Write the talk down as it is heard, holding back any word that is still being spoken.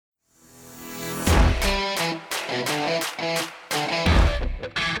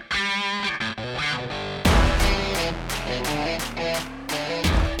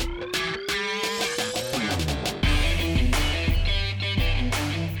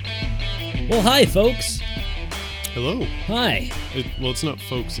Well, hi, folks. Hello. Hi. It's not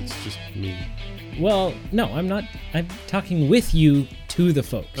folks, it's just me. Well, no, I'm not. I'm talking with you to the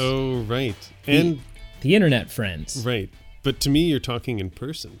folks. Oh, right. And the internet friends. right. But to me, you're talking in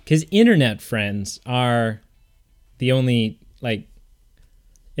person. Because internet friends are the only,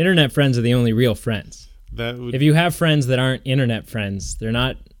 internet friends are the only real friends. That would If you have friends that aren't internet friends, they're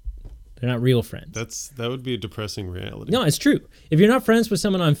not real friends. that would be a depressing reality. No, it's true. If you're not friends with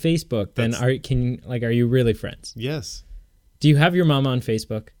someone on Facebook, then are you really friends? Yes, Do you have your mom on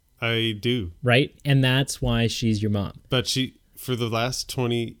Facebook? I do. Right? And that's why she's your mom. But for the last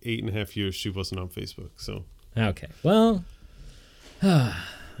 28 and a half years, she wasn't on Facebook. So Okay. Well,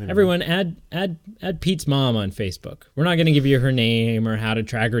 everyone add Pete's mom on Facebook. We're not going to give you her name or how to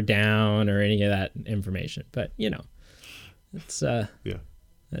track her down or any of that information. But, it's yeah.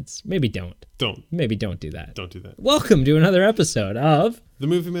 that's maybe don't do that. Don't do that. Welcome to another episode of The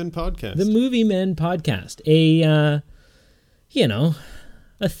Movie Men Podcast. The Movie Men Podcast. A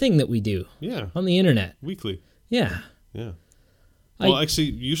thing that we do Yeah. on the internet. Weekly. Yeah. Yeah. Well, actually,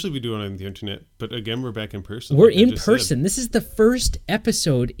 usually we do it on the internet, but again, we're back in person. We're like I in just person. said. This is the first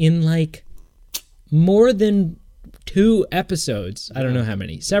episode in more than 2 episodes. I don't know how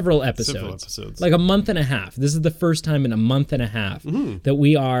many. Several episodes. Several episodes. Like a month and a half. This is the first time in a month and a half that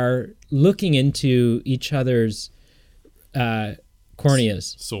we are looking into each other's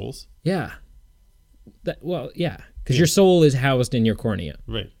corneas. Souls. Yeah. Yeah. Because your soul is housed in your cornea.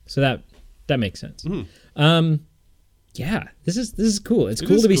 Right. So that makes sense. Mm-hmm. Yeah. This is cool. It's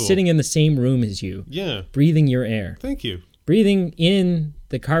cool to be cool. sitting in the same room as you. Yeah. Breathing your air. Thank you. Breathing in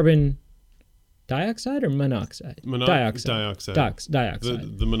the carbon dioxide or monoxide? Dioxide.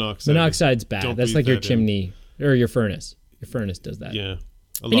 Dioxide. The monoxide. Monoxide's bad. Don't That's breathe like your that in. chimney or your furnace. Your furnace does that. Yeah.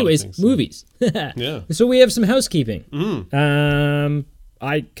 A lot Anyways, of things, movies. Yeah. So we have some housekeeping. Mm.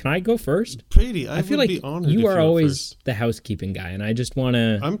 Can I go first? Brady, I feel would like be honored you if are went always first. the housekeeping guy, and I just want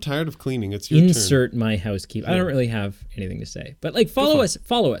to I'm tired of cleaning. It's your turn. insert my housekeeping. I don't really have anything to say, but follow us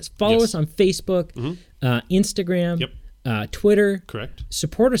Yes. us on Facebook, Instagram, Yep. Twitter. Correct.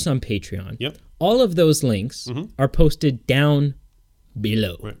 Support us on Patreon. Yep. All of those links are posted down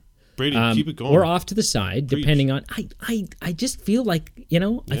below. Right. Brady, keep it going. Or off to the side, Preach. depending on. I just feel like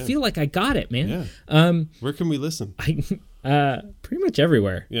I feel like I got it, man. Yeah. Where can we listen? Pretty much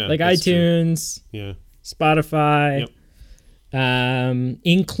everywhere. Yeah, like that's true. iTunes, Yeah. Spotify,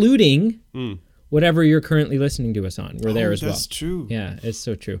 including whatever you're currently listening to us on. We're there as well. That's true. Yeah, it's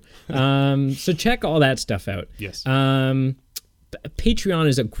so true. So check all that stuff out. Yes. Patreon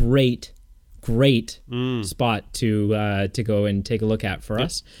is a great spot to go and take a look at for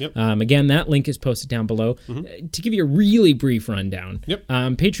us. Yep. Again, that link is posted down below. To give you a really brief rundown, Yep.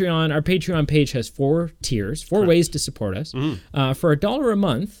 our Patreon page has 4 tiers, 4 ways to support us. For $1 a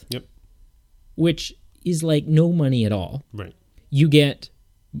month, Yep. which is like no money at all, Right. you get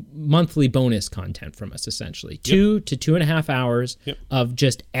monthly bonus content from us, essentially. 2 to 2.5 hours Yep. of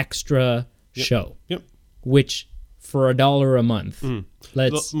just extra show, Yep. which for $1 a month,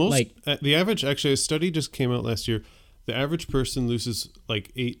 let's The average, actually, a study just came out last year. The average person loses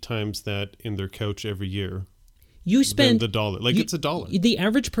 8 times that in their couch every year. you Than spend the dollar. It's $1. The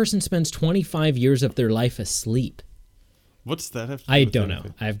average person spends 25 years of their life asleep. What's that have to do I with don't know.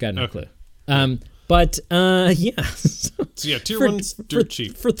 anything? I've got no Okay. clue. But yeah. So yeah, tier one's dirt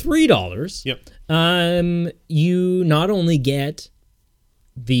cheap. For $3, Yep. you not only get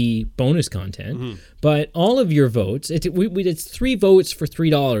the bonus content, but all of your votes. It's 3 votes for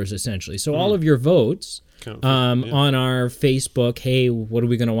 $3 essentially. So all of your votes Count for- on our Facebook, hey, what are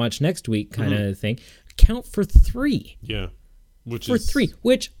we going to watch next week kind of thing, count for 3. Yeah. Which For is 3,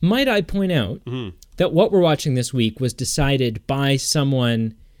 which might I point out that what we're watching this week was decided by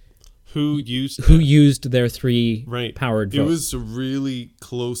someone who used their 3 right. powered It votes. was a really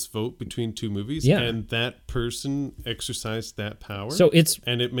close vote between 2 movies, Yeah. and that person exercised that power. So it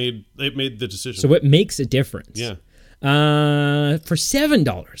made the decision. So it makes a difference. Yeah. For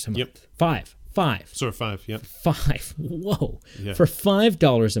 $7 a month. Yep. Five. Sort of 5. Yep. 5. Whoa. Yeah. For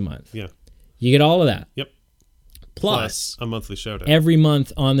 $5 a month. Yeah. You get all of that. Yep. Plus, a monthly shout out. every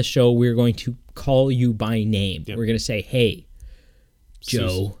month on the show, we're going to call you by name. Yep. We're going to say, hey,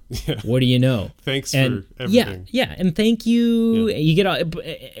 Joe, Yeah. what do you know? Thanks And for everything. yeah, and thank you. Yeah. You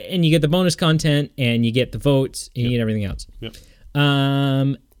get the bonus content, and you get the votes, and you get everything else. Yep.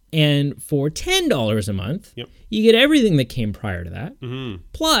 And for $10 a month, Yep. you get everything that came prior to that, Mm-hmm.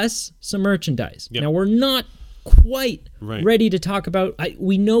 plus some merchandise. Yep. Now we're not quite Right. ready to talk about.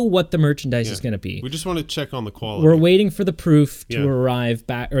 We know what the merchandise is going to be. We just want to check on the quality. We're waiting for the proof to Yeah. arrive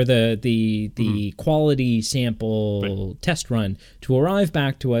back, or the quality sample test run to arrive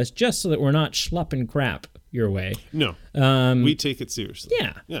back to us, just so that we're not schlepping crap your way. No, we take it seriously.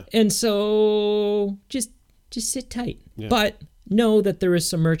 Yeah. Yeah. And so just sit tight. Yeah. But know that there is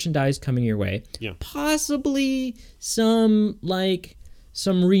some merchandise coming your way. Yeah. Possibly some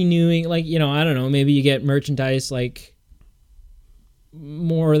renewing, like, you know, I don't know, maybe you get merchandise like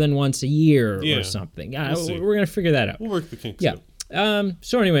more than once a year Yeah. or something. We'll see. We're going to figure that out. We'll work the kinks Yeah. out.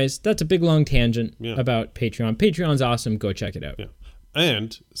 So anyways, that's a big long tangent Yeah. about Patreon. Patreon's awesome. Go check it out. Yeah.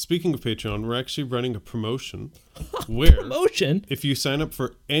 And speaking of Patreon, we're actually running a promotion where Promotion. if you sign up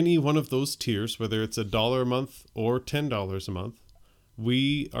for any one of those tiers, whether it's $1 a month or $10 a month,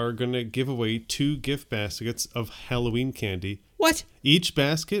 we are going to give away 2 gift baskets of Halloween candy. What? Each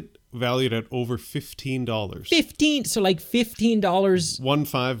basket valued at over $15. 15. So like $15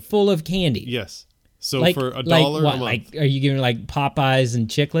 1.5. full of candy. Yes. So Like, for $1 like a what? month. Like, are you giving like Popeyes and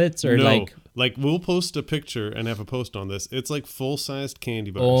Chiclets, or No, like? we'll post a picture and have a post on this. It's like full-sized candy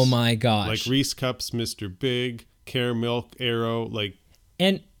bars. Oh my gosh! Like Reese Cups, Mr. Big, Care Milk, Arrow, like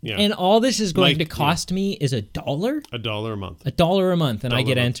and yeah. and all this is going Like, to cost me is $1, $1 a month. $1 a month, and I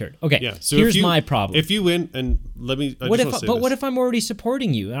get $1 a month. entered. Okay, Yeah. So here's if you, my problem. If you win, and let me. what if I'm already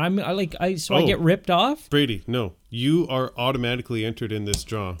supporting you, and I Oh. get ripped off? Brady? No, you are automatically entered in this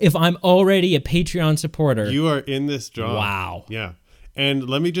draw. If I'm already a Patreon supporter, You are in this draw. wow. Yeah. And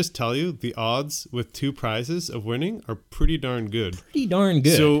let me just tell you, the odds with 2 prizes of winning are pretty darn good. Pretty darn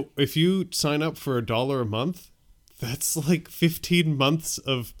good. So if you sign up for $1 a month, that's like 15 months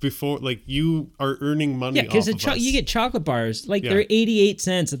of before, like you are earning money. yeah, because off of us. you get chocolate bars, like Yeah. they're 88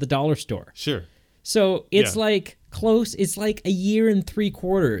 cents at the dollar store. Sure. So it's Yeah. like close. It's like a year and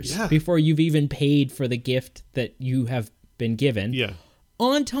 3/4 Yeah. before you've even paid for the gift that you have been given. Yeah.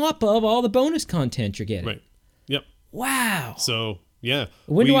 On top of all the bonus content you're getting. Right. Yep. Wow. So yeah.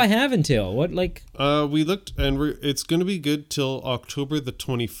 When do I have until? What, like? We looked, and it's going to be good till October the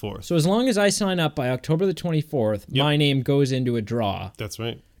 24th. So as long as I sign up by October the 24th, my name goes into a draw, That's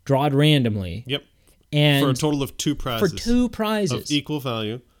right. drawed randomly. Yep. And For a total of 2 prizes. for 2 of prizes. equal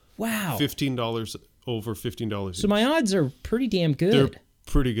value. Wow. $15 over $15. So my odds are pretty damn good. They're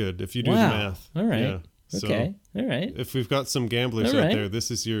pretty good if you do Wow. the math. All right. Yeah. So Okay. All right. if we've got some gamblers All out right. there,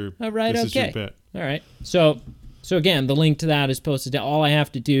 this is your All right. this is Okay. your bet. All right. So again, the link to that is posted. All I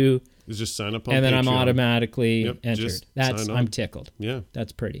have to do, Is just sign up on and then I'm Patreon. automatically Yep, entered. just That's sign on. I'm tickled. Yeah.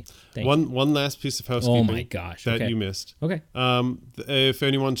 That's pretty. Thank you. One last piece of housekeeping. Oh my gosh. That Okay. you missed. Okay. If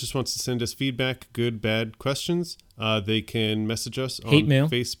anyone just wants to send us feedback, good, bad, questions, they can message us on Hate mail.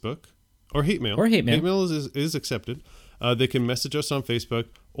 Facebook or hate mail. Or hate mail. Hate mail is accepted. They can message us on Facebook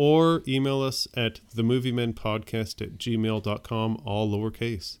or email us at themoviemenpodcast@gmail.com, all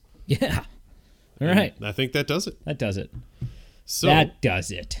lowercase. Yeah. All right. I think that does it. That does it. So That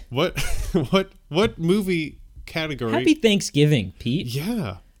does it. what movie category? Happy Thanksgiving, Pete.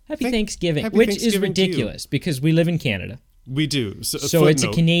 Yeah. Happy Thanksgiving, Happy which Thanksgiving is to you. ridiculous because we live in Canada. We do. So It's a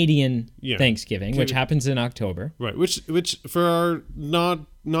footnote. Canadian Yeah. Thanksgiving, which Can- happens in October. Right, which for our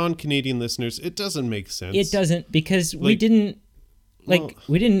non-Canadian listeners, it doesn't make sense. It doesn't, because we Like- didn't Well-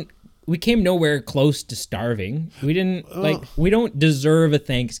 we came nowhere close to starving. We didn't we don't deserve a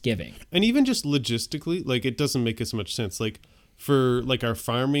Thanksgiving. And even just logistically, like it doesn't make as much sense. Like for like our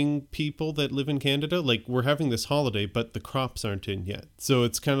farming people that live in Canada, like we're having this holiday, but the crops aren't in yet. So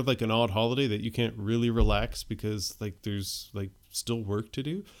it's kind of like an odd holiday that you can't really relax because like there's like still work to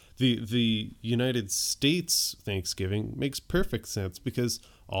do. The United States Thanksgiving makes perfect sense because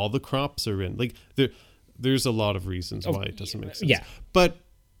all the crops are in. Like there's a lot of reasons why it doesn't make sense. Yeah. But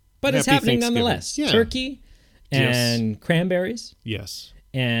It's Happy happening Thanksgiving. nonetheless. Yeah. Turkey and cranberries yes.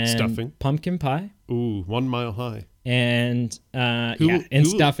 and Stuffing. pumpkin pie. Ooh, 1 mile high. And Who-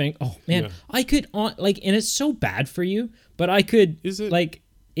 stuffing. Oh man, Yeah. I could and it's so bad for you, but I could. Is it? like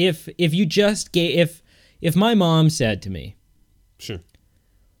if you just gave if my mom said to me, Sure.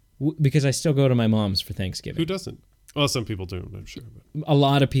 because I still go to my mom's for Thanksgiving. Who doesn't? Well, some people do, I'm sure. But A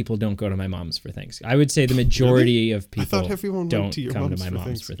lot of people don't go to my mom's for Thanksgiving. I would say the majority of people I thought everyone don't went to your come mom's to my for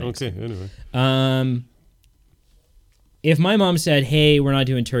mom's for Thanksgiving. Okay, anyway. If my mom said, "Hey, we're not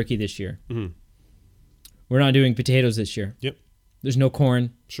doing turkey this year. Mhm. We're not doing potatoes this year. Yep, There's no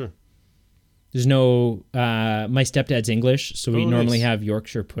corn. sure. There's no my stepdad's English, so we Oh, normally nice. have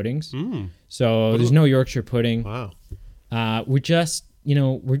Yorkshire puddings. Mm. So there's no Yorkshire pudding. Wow. We're just,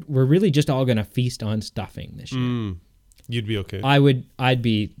 we're really just all gonna feast on stuffing this year. Mm. You'd be okay. I'd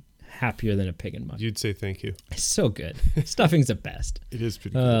be happier than a pig in mud. You'd say thank you. It's so good. Stuffing's the best. It is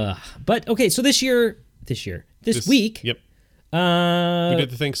pretty good. But okay, so this year This week. Yep. We did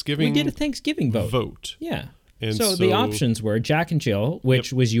the Thanksgiving. We did a Thanksgiving vote. Yeah. And so the options were Jack and Jill,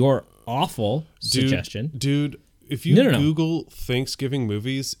 which was your awful suggestion. Dude, if you Google Thanksgiving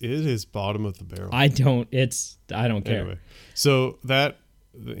movies, it is bottom of the barrel. I don't care. Anyway, so that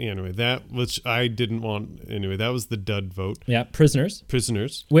which I didn't want. Anyway, that was the dud vote. Yeah, Prisoners,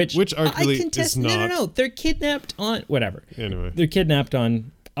 which arguably is not. No, they're kidnapped on whatever. Anyway, they're kidnapped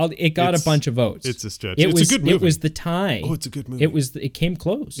on. It got a bunch of votes. It's a stretch. It's a good movie. It was the tie. Oh, it's a good movie. It came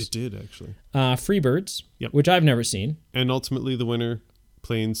close. It did actually. Freebirds, yep. which I've never seen, and ultimately the winner: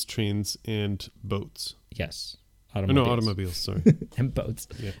 Planes, Trains, and Boats. Yes, automobiles. Sorry, and boats.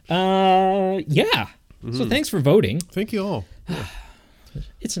 Yeah. Yeah. Mm-hmm. So thanks for voting. Thank you all. Yeah.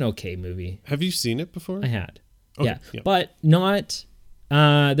 It's an okay movie. Have you seen it before? I had. Okay. Yeah, but not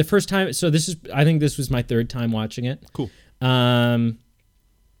the first time. So I think this was my third time watching it. Cool.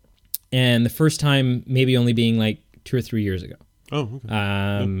 And the first time maybe only being like 2 or 3 years ago. Oh,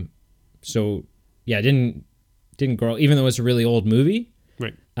 okay. So yeah, I didn't grow, even though it's a really old movie.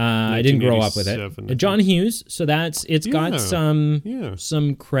 Right. I didn't grow up with it. John Hughes, so it's got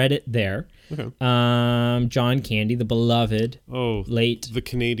some credit there. Okay. John Candy, the beloved. Late. The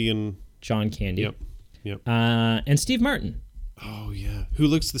Canadian John Candy. Yep. And Steve Martin. Oh yeah. Who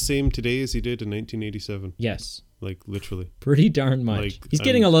looks the same today as he did in 1987. Yes. Like literally. Pretty darn much. He's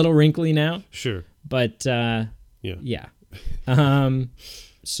getting a little wrinkly now. Sure. But yeah.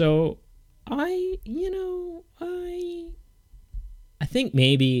 So I think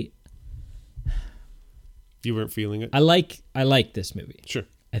maybe you weren't feeling it. I like this movie. Sure.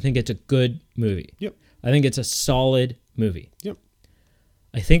 I think it's a good movie. Yep. I think it's a solid movie. Yep.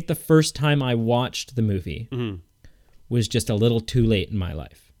 I think the first time I watched the movie was just a little too late in my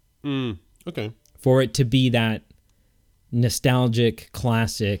life. Okay. For it to be that nostalgic,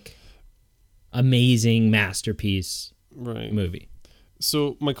 classic, amazing masterpiece movie.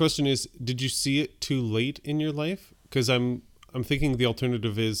 So my question is, did you see it too late in your life? Because I'm thinking the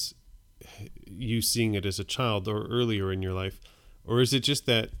alternative is you seeing it as a child or earlier in your life, or is it just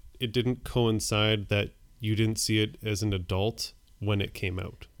that it didn't coincide that you didn't see it as an adult when it came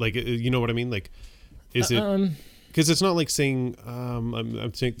out? Like, you know what I mean? Like, is it because it's not like saying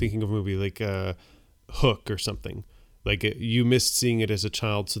I'm thinking of a movie like Hook or something. Like you missed seeing it as a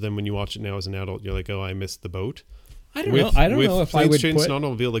child, so then when you watch it now as an adult, you're like, oh, I missed the boat. I don't know. I don't know if I would put... an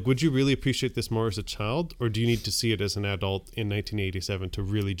automobile, like, would you really appreciate this more as a child, or do you need to see it as an adult in 1987 to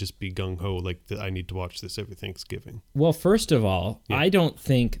really just be gung-ho, like, I need to watch this every Thanksgiving? Well, first of all, I don't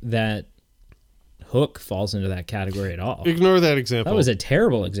think that Hook falls into that category at all. Ignore that example. That was a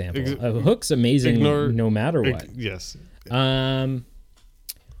terrible example. Hook's amazing no matter what. Yes. I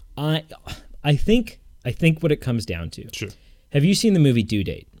think what it comes down to. Sure. Have you seen the movie Due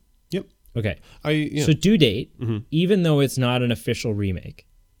Date? Yep. Okay. So Due Date, even though it's not an official remake,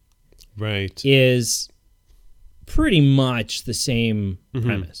 right, is pretty much the same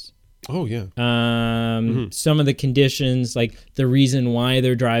premise. Oh yeah. Some of the conditions, like the reason why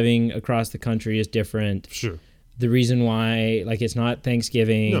they're driving across the country is different. Sure. The reason why, like, it's not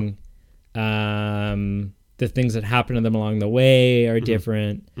Thanksgiving. No. The things that happen to them along the way are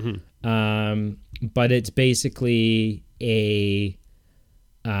different. But it's basically a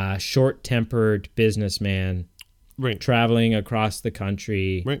short-tempered businessman traveling across the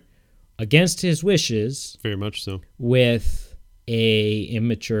country against his wishes. Very much so. With a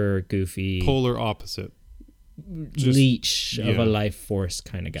immature, goofy... polar opposite. Leech of a life force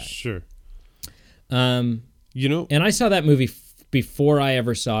kind of guy. Sure. And I saw that movie before I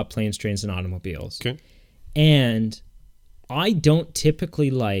ever saw Planes, Trains, and Automobiles. Okay. And I don't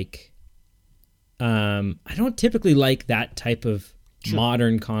typically like... that type of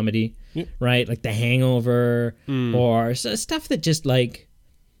modern comedy, right? Like The Hangover or stuff that just like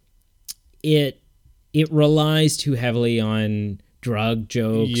it relies too heavily on drug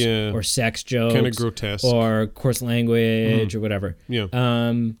jokes or sex jokes, kind of grotesque, or coarse language or whatever.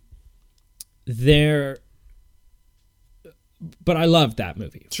 But I loved that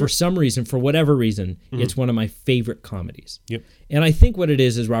movie. Sure. For some reason, for whatever reason, it's one of my favorite comedies. Yep. And I think what it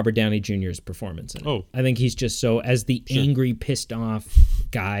is Robert Downey Jr.'s performance in it. Oh. I think he's just so, as the angry, pissed off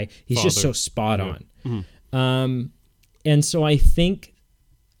guy, he's just so spot on. And so I think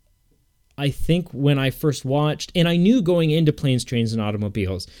when I first watched, and I knew going into Planes, Trains, and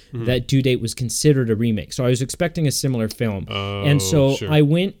Automobiles that Due Date was considered a remake. So I was expecting a similar film. And so I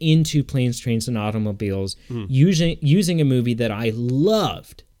went into Planes, Trains, and Automobiles using a movie that I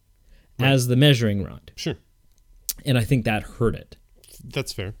loved as the measuring rod. Sure. And I think that hurt it.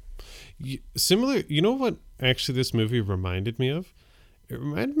 That's fair. Similar, you know what actually this movie reminded me of? It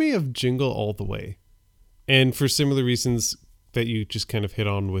reminded me of Jingle All the Way. And for similar reasons that you just kind of hit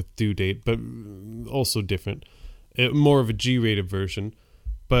on with Due Date, but also different. More of a G-rated version.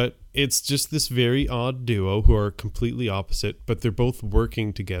 But it's just this very odd duo who are completely opposite, but they're both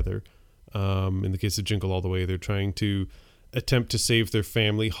working together. In the case of Jingle All the Way, they're trying to attempt to save their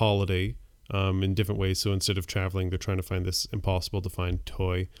family holiday in different ways. So instead of traveling, they're trying to find this impossible to find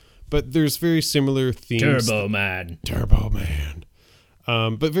toy. But there's very similar themes. Turbo Man.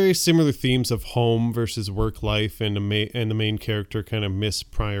 But very similar themes of home versus work life, and the main character kind of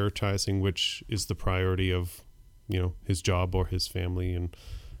misprioritizing which is the priority of, his job or his family. And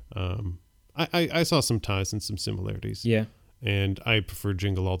I saw some ties and some similarities. Yeah. And I prefer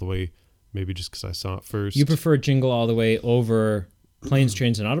Jingle All the Way, maybe just because I saw it first. You prefer Jingle All the Way over Planes,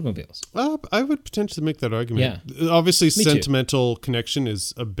 Trains, and Automobiles? I would potentially make that argument. Yeah. Obviously, sentimental connection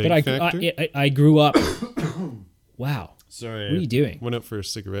is a big factor. I grew up... Wow. Sorry. What are you doing? Went out for a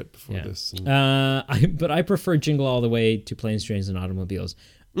cigarette before this. But I prefer Jingle All the Way to Planes, Trains, and Automobiles.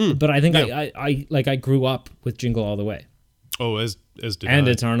 But I think I grew up with Jingle All the Way. Oh, as did and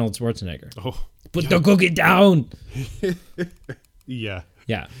I. It's Arnold Schwarzenegger. Oh, put the cookie down. Yeah.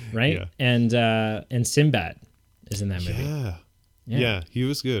 Yeah. Right. Yeah. And Sinbad is in that movie. Yeah. He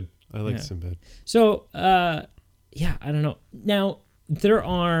was good. I like Sinbad. So, I don't know. Now there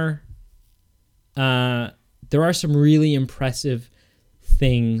are some really impressive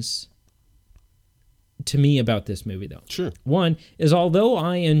things to me about this movie, though. Sure. One is, although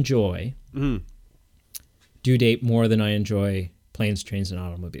I enjoy Due Date more than I enjoy Planes, Trains, and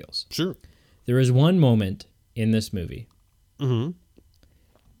Automobiles. Sure. There is one moment in this movie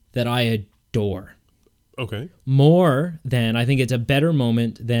that I adore. Okay. More than, I think it's a better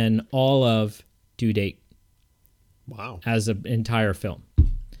moment than all of Due Date. Wow. As an entire film.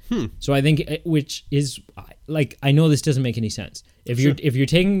 So I think, which is, like, I know this doesn't make any sense. If you're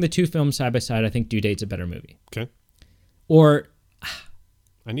taking the two films side by side, I think Due Date's a better movie. Okay. Or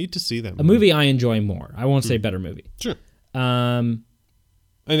I need to see that movie. A movie I enjoy more. I won't say better movie. Sure. And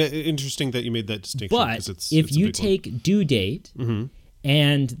interesting that you made that distinction. But if you take Due Date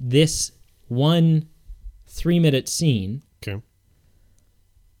and this 1 3-minute scene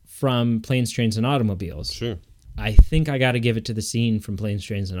from Planes, Trains, and Automobiles, sure, I think I got to give it to the scene from Planes,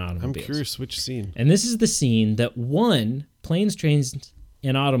 Trains, and Automobiles. I'm curious which scene. And this is the scene that won Planes, Trains,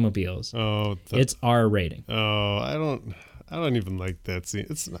 and Automobiles. Oh, its R rating. Oh, I don't even like that scene.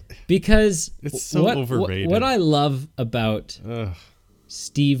 It's not, because it's so overrated. What I love about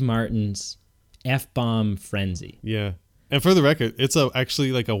Steve Martin's F-bomb frenzy. Yeah, and for the record, it's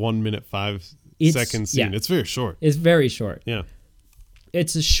actually like a 1 minute 5 second scene. Yeah. It's very short. It's very short. Yeah.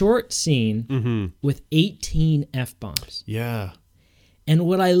 It's a short scene with 18 F-bombs. Yeah. And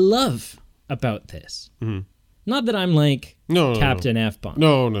what I love about this, not that I'm like Captain F-bomb.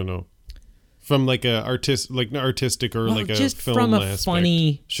 No. From like a artistic or like a just film from a aspect.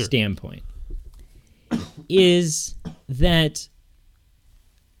 funny standpoint, is that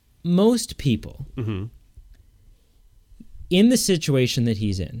most people in the situation that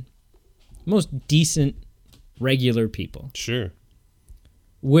he's in, most decent, regular people,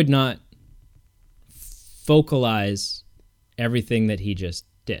 would not vocalize everything that he just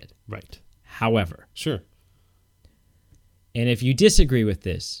did. Right. However. Sure. And if you disagree with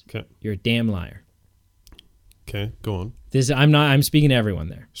this, you're a damn liar. Okay, go on. I'm speaking to everyone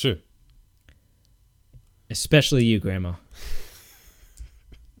there. Sure. Especially you, Grandma.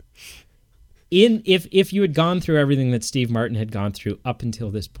 If you had gone through everything that Steve Martin had gone through up until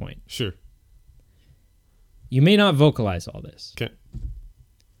this point. Sure. You may not vocalize all this. Okay.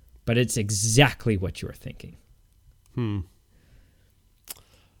 But it's exactly what you're thinking.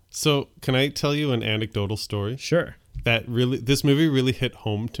 So, can I tell you an anecdotal story? Sure. This movie really hit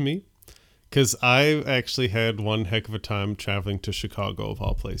home to me, because I actually had one heck of a time traveling to Chicago, of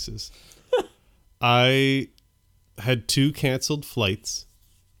all places. I had 2 canceled flights,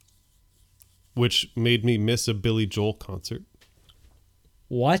 which made me miss a Billy Joel concert.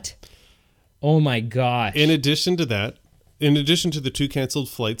 What? Oh my gosh. In addition to the 2 canceled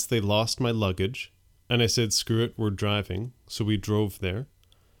flights, they lost my luggage, and I said, screw it, we're driving. So we drove there.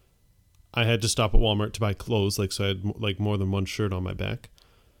 I had to stop at Walmart to buy clothes, so I had more than one shirt on my back.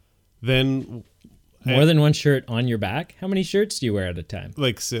 Then more than one shirt on your back? How many shirts do you wear at a time?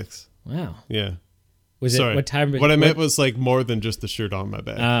 6. Wow. Yeah. Sorry. What time? What I meant was more than just the shirt on my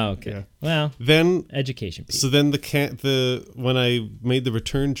back. Oh, okay. Yeah. Well, then education piece. So then when I made the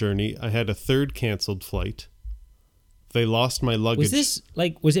return journey, I had a 3rd canceled flight. They lost my luggage. Was this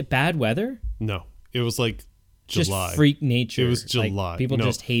was it bad weather? No, it was July. Just freak nature. It was July. People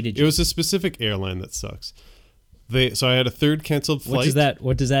just hated you. It was a specific airline that sucks. So I had a 3rd canceled flight.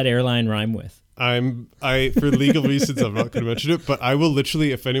 What does that airline rhyme with? For legal reasons, I'm not going to mention it, but I will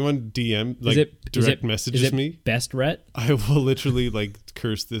literally, if anyone direct messages me, Best Ret, I will literally like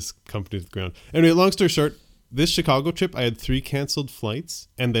curse this company to the ground. Anyway, long story short, this Chicago trip, I had 3 canceled flights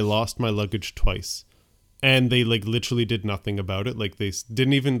and they lost my luggage twice. And they like literally did nothing about it. Like they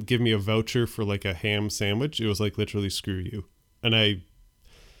didn't even give me a voucher for like a ham sandwich. It was like literally screw you. And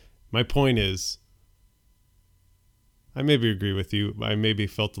my point is, I maybe agree with you. I maybe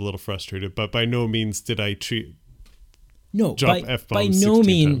felt a little frustrated, but by no means did I drop F-bombs by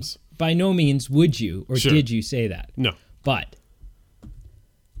 16 times. By no means would you, or did you say that? No. But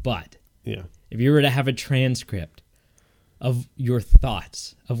yeah. If you were to have a transcript of your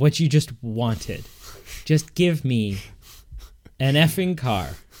thoughts, of what you just wanted, just give me an effing car,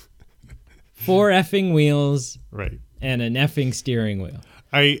 4 effing wheels, right, and an effing steering wheel.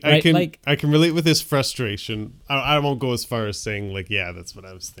 I can relate with his frustration. I won't go as far as saying like, yeah, that's what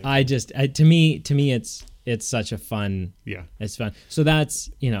I was thinking. To me, it's such a fun. Yeah, it's fun. So that's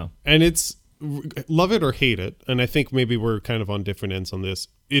and it's love it or hate it, and I think maybe we're kind of on different ends on this.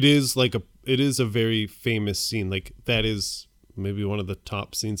 It is a very famous scene. Like that is maybe one of the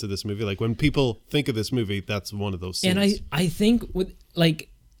top scenes of this movie. Like when people think of this movie, that's one of those scenes. And I think with like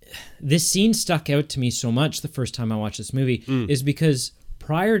this scene stuck out to me so much the first time I watched this movie is because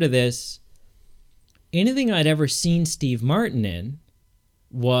prior to this, anything I'd ever seen Steve Martin in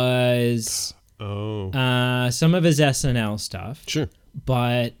was some of his SNL stuff. Sure.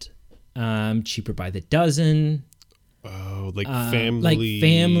 But Cheaper by the Dozen. Oh, like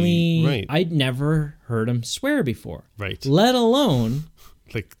Family. Right. I'd never heard him swear before. Right. Let alone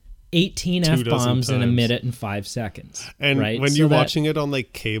like 18 F-bombs in a minute and 5 seconds. And right? when you're watching it on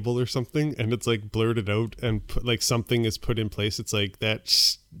like cable or something and it's like blurted out and like something is put in place, it's like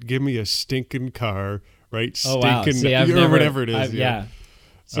that, give me a stinking car, right? Whatever it is. Yeah.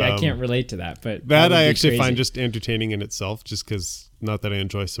 See, I can't relate to that, but that I actually find just entertaining in itself, just because, not that I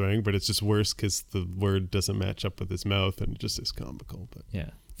enjoy swearing, but it's just worse because the word doesn't match up with his mouth and it just is comical. But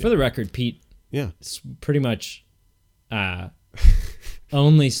yeah. For the record, Pete, yeah, pretty much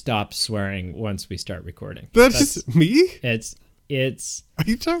only stops swearing once we start recording. That's me? It's. Are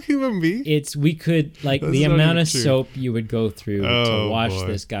you talking about me? We could, like, the amount of soap you would go through to wash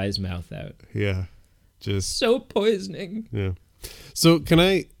this guy's mouth out. Yeah. Just soap poisoning. Yeah. So can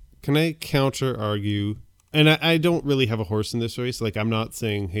I counter argue, and I don't really have a horse in this race. Like I'm not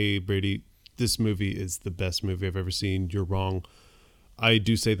saying, hey Brady, this movie is the best movie I've ever seen. You're wrong. I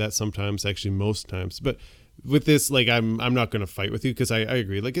do say that sometimes, actually most times. But with this, like I'm not going to fight with you because I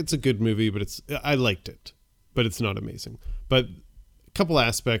agree. Like it's a good movie, but I liked it, but it's not amazing. But a couple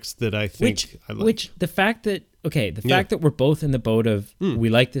aspects that I think I like. Which the fact that fact that we're both in the boat of we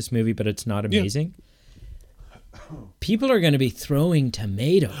like this movie, but it's not amazing. Yeah. People are going to be throwing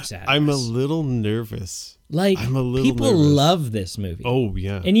tomatoes at us. I'm a little nervous. Like, people love this movie. Oh,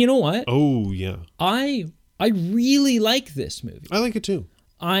 yeah. And you know what? Oh, yeah. I really like this movie. I like it too.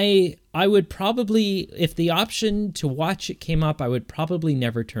 I would probably, if the option to watch it came up, I would probably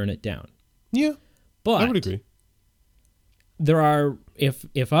never turn it down. Yeah. But I would agree. There are,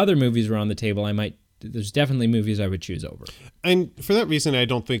 if other movies were on the table, there's definitely movies I would choose over. And for that reason, I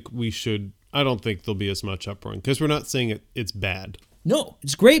don't think there'll be as much uproar because we're not saying it's bad. No,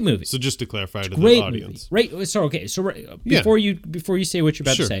 it's a great movie. So just to clarify to the audience, movie. Right? So before you say what you're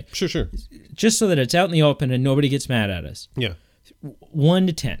about to say, sure, just so that it's out in the open and nobody gets mad at us. Yeah, 1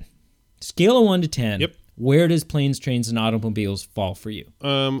 to 10, scale of 1 to 10. Yep. Where does Planes, Trains, and Automobiles fall for you?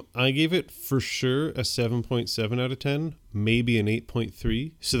 I gave it for sure a 7.7 out of 10, maybe an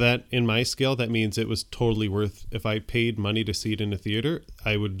 8.3. So that in my scale, that means it was totally worth. If I paid money to see it in a theater,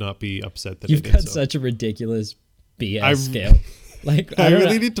 I would not be upset that you've got such a ridiculous BS scale. Like I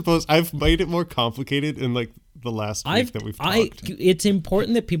really need to post. I've made it more complicated in like the last week that we've talked. It's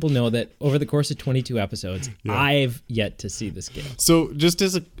important that people know that over the course of 22 episodes, I've yet to see the scale. So just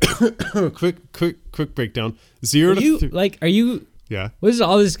as a quick breakdown, 0 to 3. Are you? Yeah. What is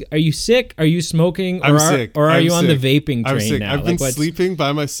all this? Are you sick? Are you smoking? I'm sick. Or are you on the vaping train I'm sick. now? I've been sleeping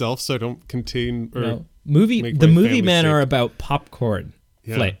by myself, so I don't contain or no. The movie men are about popcorn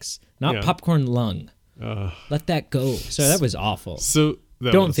flicks, not popcorn lung. Let that go. So that was awful. So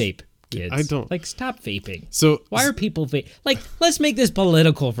don't vape, kids. I don't. Like, stop vaping. So why are people like? Let's make this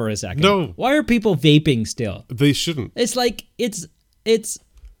political for a second. No. Why are people vaping still? They shouldn't. It's like it's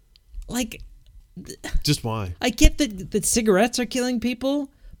like. Just why? I get that cigarettes are killing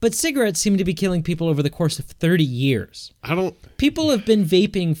people, but cigarettes seem to be killing people over the course of 30 years. I don't. People have been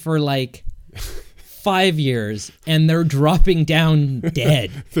vaping for like 5 years and they're dropping down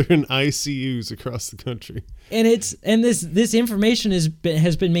dead. They're in ICUs across the country. And this information has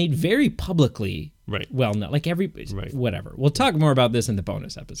been made very publicly. Right. Well, not like whatever. We'll talk more about this in the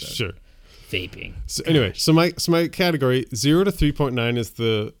bonus episode. Sure. Vaping. So anyway, so my category 0 to 3.9 is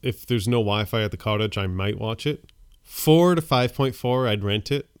if there's no Wi-Fi at the cottage, I might watch it. 4 to 5.4, I'd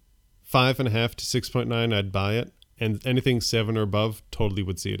rent it. 5.5 to 6.9, I'd buy it. And anything 7 or above, totally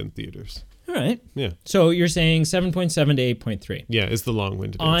would see it in theaters. All right. Yeah. So you're saying 7.7 to 8.3. Yeah, is the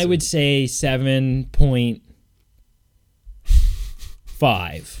long-winded answer. I would say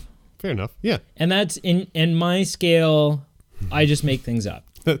 7.5. Fair enough. Yeah. And that's in my scale. I just make things up.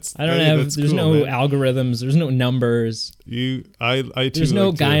 There's cool, no man. algorithms. There's no numbers. I too. There's no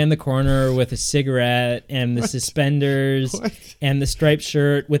like guy to. in the corner with a cigarette and the suspenders and the striped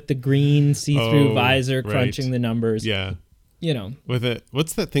shirt with the green see-through visor crunching the numbers. Yeah. You know. With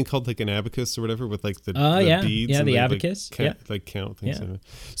what's that thing called, like an abacus or whatever, with like the beads? Yeah, and the they, abacus. Like count things. Yeah.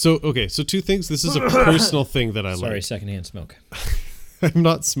 So two things. This is a personal thing that I like. Sorry, secondhand smoke. I'm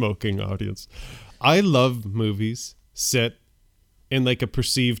not smoking, audience. I love movies set in like a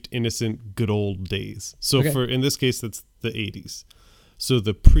perceived innocent good old days. So in this case, that's the 80s. So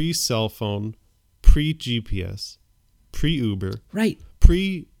the pre-cell phone, pre-GPS, pre-Uber. Right.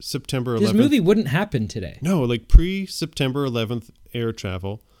 Pre-September 11th. This movie wouldn't happen today. No, like pre-September 11th air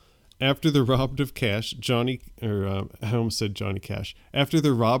travel. After they're robbed of cash, I almost said Johnny Cash. After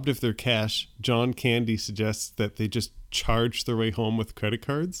they're robbed of their cash, John Candy suggests that they just charge their way home with credit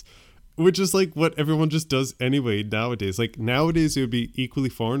cards, which is like what everyone just does anyway nowadays. Like nowadays, it would be equally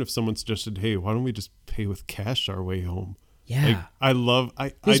foreign if someone suggested, "Hey, why don't we just pay with cash our way home?" Yeah, like, I love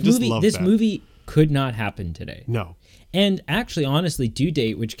this that. movie could not happen today. No, and actually, honestly, Due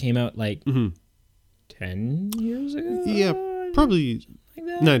Date, which came out like 10 years ago. Yeah, probably like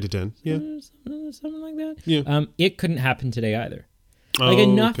that? 9 to 10. Yeah, something like that. Yeah, it couldn't happen today either. Like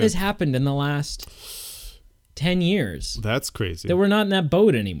enough has happened in the last 10 years. That's crazy. That we're not in that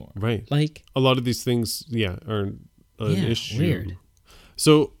boat anymore. Right. Like a lot of these things, are an issue. Weird.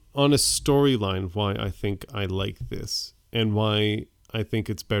 So on a storyline, why I think I like this and why I think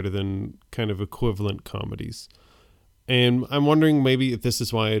it's better than kind of equivalent comedies. And I'm wondering maybe if this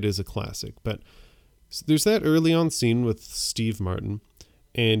is why it is a classic, but there's that early on scene with Steve Martin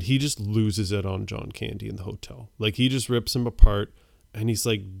and he just loses it on John Candy in the hotel. Like he just rips him apart. And he's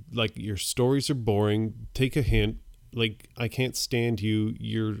like, your stories are boring. Take a hint. Like, I can't stand you.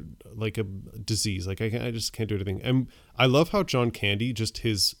 You're like a disease. Like, I just can't do anything. And I love how John Candy, just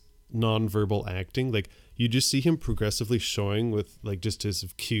his nonverbal acting, like, you just see him progressively showing with, like, just his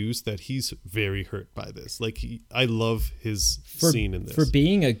cues that he's very hurt by this. Like, I love his scene in this. For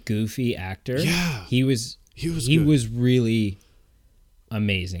being a goofy actor, he was really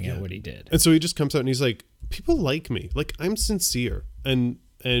amazing at what he did. And so he just comes out and he's like, people like me. Like, I'm sincere. And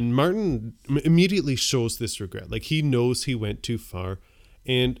Martin immediately shows this regret. Like, he knows he went too far.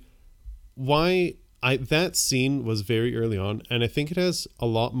 And that scene was very early on. And I think it has a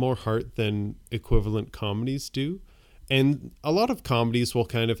lot more heart than equivalent comedies do. And a lot of comedies will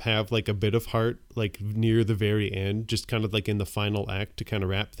kind of have like a bit of heart, like near the very end, just kind of like in the final act to kind of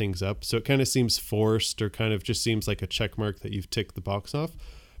wrap things up. So it kind of seems forced or kind of just seems like a check mark that you've ticked the box off.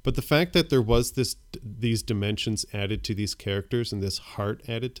 But the fact that there was these dimensions added to these characters and this heart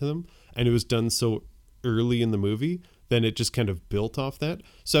added to them, and it was done so early in the movie, then it just kind of built off that.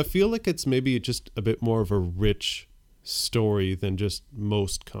 So I feel like it's maybe just a bit more of a rich story than just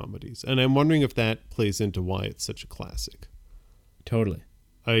most comedies. And I'm wondering if that plays into why it's such a classic. Totally.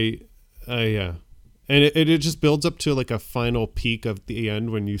 Yeah. And it just builds up to like a final peak of the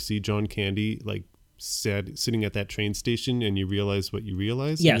end when you see John Candy like sitting at that train station and you realize what you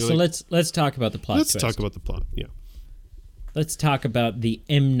realize. Yeah, so like, let's talk about the plot. Let's talk about the plot. Yeah. Let's talk about the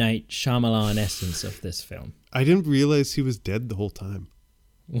M. Night Shyamalan essence of this film. I didn't realize he was dead the whole time.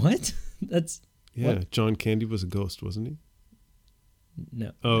 What? What? John Candy was a ghost, wasn't he?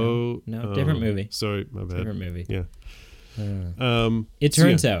 No. No, different movie. Sorry, my bad. Different movie. Yeah. It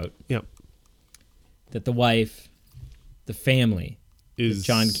turns out that the wife, the family that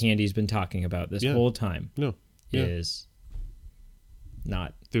John Candy's been talking about this whole time is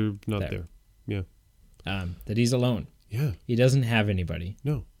not They're not there. Yeah. That he's alone. Yeah. He doesn't have anybody.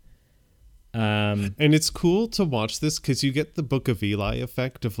 No. And it's cool to watch this because you get the Book of Eli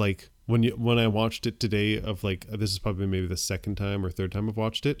effect of like when I watched it today of like, this is probably maybe the second time or third time I've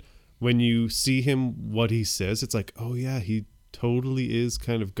watched it. When you see him, what he says, it's like, oh yeah, he totally is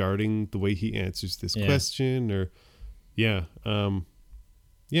kind of guarding the way he answers this question or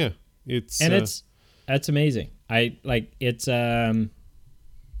it's that's amazing. I like it's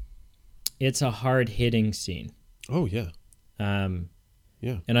it's a hard-hitting scene. Oh, yeah.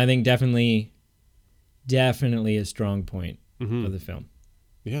 Yeah. And I think definitely a strong point of the film.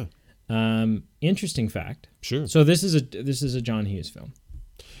 Yeah. Interesting fact. Sure. So this is a John Hughes film.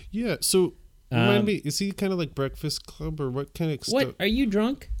 Yeah. So remind me, is he kind of like Breakfast Club or what kind of stuff? What? Are you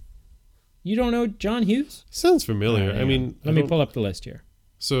drunk? You don't know John Hughes? Sounds familiar. I mean, let me pull up the list here.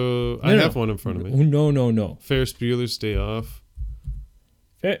 So I have one in front of me. No. Ferris Bueller's Day Off.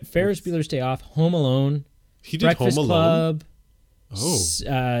 Ferris Bueller's Day Off. Home Alone. He did Breakfast Home Alone. Club.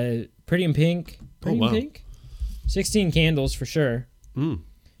 Oh. Pretty in Pink. Pretty in Pink. 16 Candles for sure.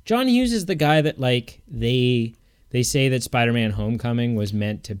 John Hughes is the guy that like they say that Spider-Man Homecoming was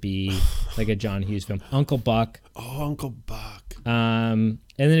meant to be like a John Hughes film. Uncle Buck. Oh, Uncle Buck. And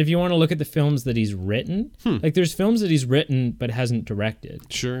then if you want to look at the films that he's written, like there's films that he's written but hasn't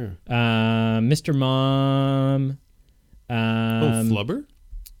directed. Sure. Mr. Mom. Flubber?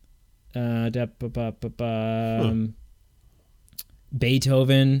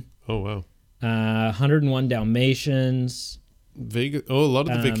 Beethoven. Oh, wow. 101 Dalmatians. Vegas. Oh, a lot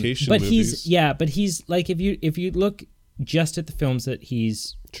of the vacation but movies. but he's like if you look just at the films that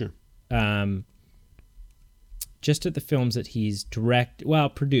he's just at the films that he's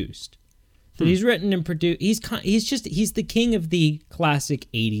produced, that he's written and produced, he's the king of the classic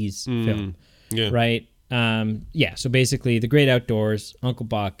 80s film. Yeah. Right? So basically The Great Outdoors, Uncle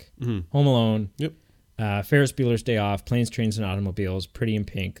Buck, Home Alone, Ferris Bueller's Day Off, Planes, Trains, and Automobiles, Pretty in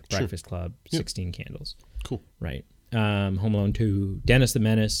Pink, Breakfast Club, 16 Candles. Cool. Right. Home Alone 2, Dennis the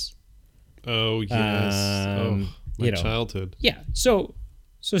Menace. Oh, yes. My childhood. Yeah. So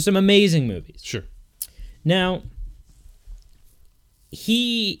some amazing movies. Sure. Now,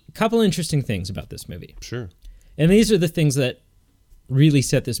 couple interesting things about this movie. Sure. And these are the things that really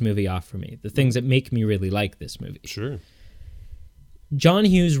set this movie off for me, the things that make me really like this movie. Sure. John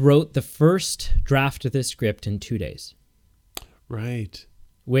Hughes wrote the first draft of this script in 2 days. Right.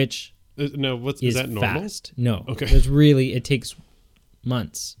 Which is that normal? Fast. No. Okay. It takes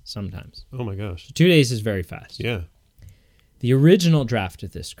months sometimes. Oh my gosh. 2 days is very fast. Yeah. The original draft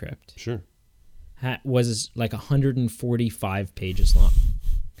of this script was like 145 pages long,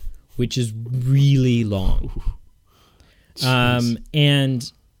 which is really long.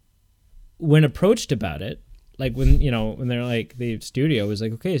 And when approached about it, like when they're like, the studio was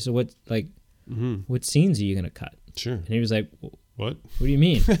like, okay, so what scenes are you going to cut? Sure. And he was like, what do you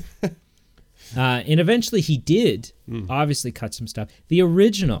mean? And eventually he did obviously cut some stuff. The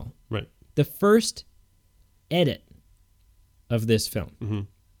original, the first edit of this film.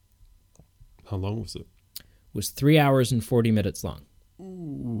 How long was it? Was 3 hours and 40 minutes long.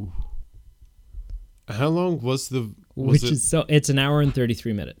 Ooh. How long was it's an hour and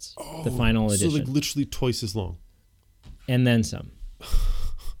 33 minutes. The final edition. So like literally twice as long. And then some.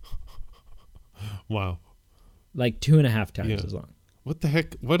 Wow. Like 2.5 times as long. What the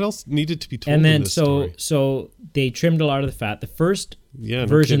heck? What else needed to be told? And then in this story? so they trimmed a lot of the fat. The first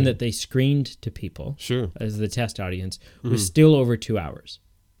version that they screened to people, as the test audience, was still over 2 hours.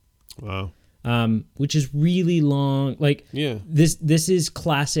 Wow. Which is really long. Like this is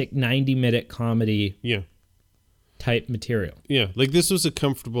classic 90-minute comedy. Type material. Yeah, like this was a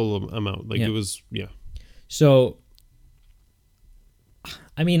comfortable amount. Like it was. Yeah. So,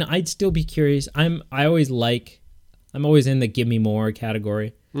 I mean, I'd still be curious. I'm always in the give me more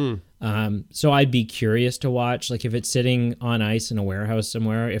category. So I'd be curious to watch, like if it's sitting on ice in a warehouse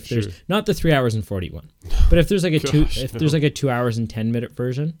somewhere, if there's not the 3 hours and 41, but if there's like there's like a 2 hours and 10-minute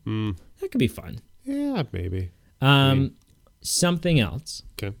version, that could be fun. Yeah, maybe. Something else.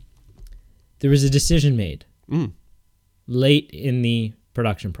 Okay. There was a decision made late in the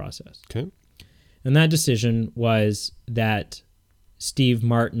production process. Okay. And that decision was that Steve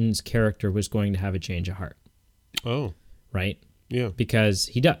Martin's character was going to have a change of heart. Oh. Right? Yeah. Because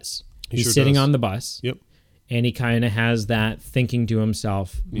he does. He's sitting on the bus. Yep. And he kind of has that thinking to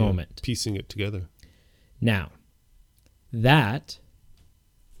himself moment. Piecing it together. Now, that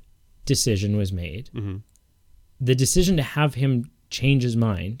decision was made. The decision to have him change his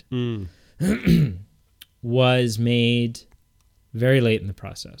mind was made very late in the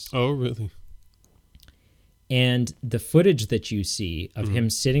process. Oh, really? And the footage that you see of him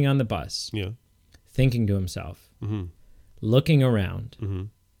sitting on the bus, thinking to himself, looking around,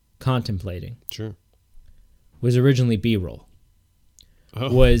 contemplating, was originally B-roll.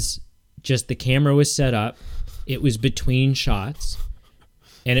 Was just the camera was set up, it was between shots,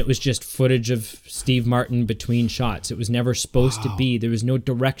 and it was just footage of Steve Martin between shots. It was never supposed to be. There was no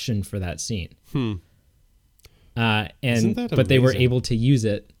direction for that scene. But they were able to use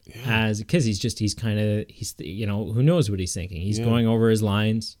it because he's who knows what he's thinking. He's going over his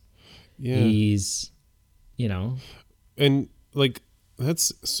lines. Yeah. He's, you know. And like,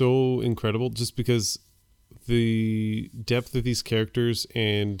 that's so incredible just because the depth of these characters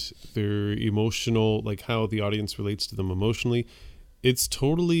and their emotional, like how the audience relates to them emotionally, it's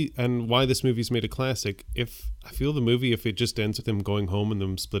totally, and why this movie's made a classic. If I feel the movie, if it just ends with them going home and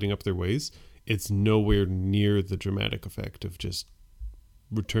them splitting up their ways, it's nowhere near the dramatic effect of just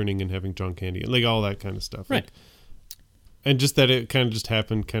returning and having John Candy, like all that kind of stuff. Right. Like, and just that it kind of just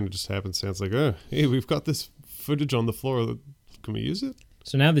happened sounds like, oh, hey, we've got this footage on the floor. Can we use it?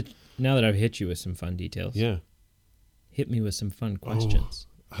 So now that I've hit you with some fun details, Yeah. hit me with some fun questions.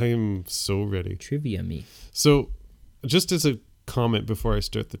 I am so ready. Trivia me. So, just as a comment before I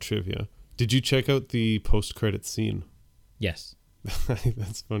start the trivia, did you check out the post-credit scene? Yes.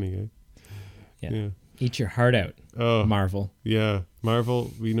 That's funny, eh? Yeah. Eat your heart out, Marvel. Yeah,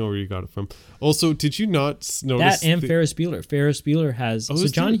 Marvel, we know where you got it from. Also, did you not notice... That and Ferris Bueller. Ferris Bueller has... so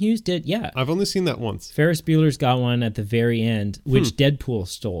John Hughes did, yeah. I've only seen that once. Ferris Bueller's got one at the very end, which Deadpool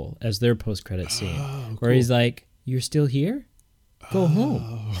stole as their post-credit scene. Where he's like, you're still here? Go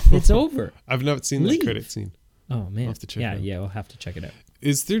home. It's over. I've not seen Leave. that credit scene. Oh, man. I'll have to check it out. Yeah, we'll have to check it out.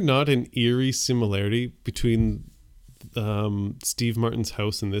 Is there not an eerie similarity between Steve Martin's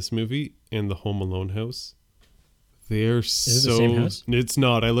house in this movie and the Home Alone house? They're Is it the same house? It's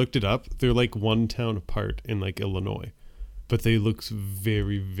not. I looked it up. They're like one town apart in like Illinois, but they look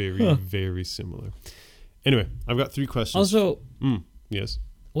very, very, very similar. Anyway, I've got 3 questions. Also, yes.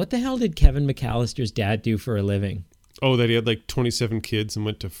 what the hell did Kevin McAllister's dad do for a living? Oh, that he had like 27 kids and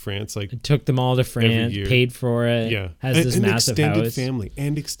went to France. Like, took them all to France, paid for it. Yeah, has this massive extended house. Family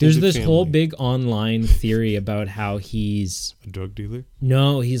and extended. There's this family. whole big online theory about how he's a drug dealer.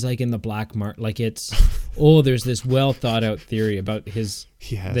 No, he's like in the black market. Like it's there's this well thought out theory about he's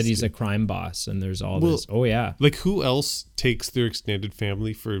a crime boss, and there's all this. Oh yeah, like who else takes their extended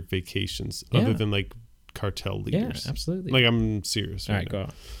family for vacations other than like cartel leaders? Yeah, absolutely. Like I'm serious. All right, go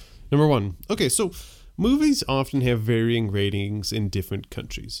on. Number 1. Okay, so movies often have varying ratings in different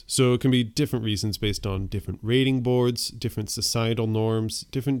countries. So it can be different reasons based on different rating boards, different societal norms,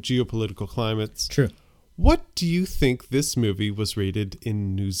 different geopolitical climates. True. What do you think this movie was rated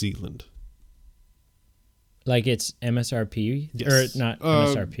in New Zealand? Like it's MSRP? Yes. Or not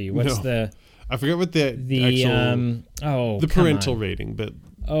MSRP. What's the... I forget what the actual... the parental rating, but...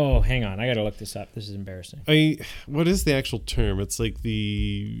 Oh, hang on. I got to look this up. This is embarrassing. What is the actual term? It's like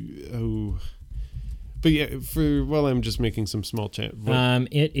the... But yeah, I'm just making some small chat.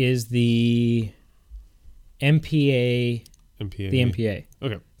 It is the MPA. MPA. The MPA.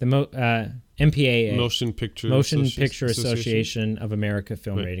 Okay. The MPAA. Motion Picture Association of America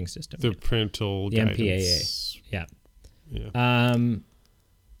Film Rating System. The parental guidance. MPAA. Yeah.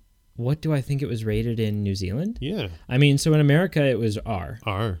 What do I think it was rated in New Zealand? Yeah. I mean, so in America it was R.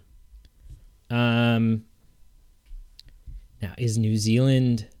 R. Now, is New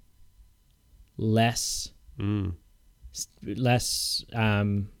Zealand less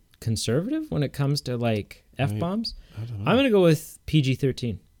conservative when it comes to like F-bombs? I don't know. I'm going to go with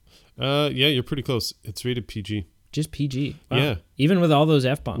PG-13. Yeah, you're pretty close. It's rated PG. Just PG. Wow. Yeah. Even with all those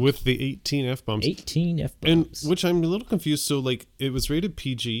F-bombs. With the 18 F-bombs. 18 F-bombs. And which I'm a little confused. So like it was rated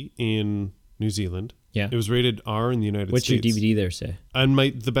PG in New Zealand. Yeah. It was rated R in the United What's States. your DVD there say? On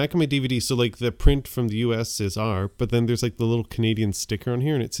the back of my DVD, so like the print from the US says R, but then there's like the little Canadian sticker on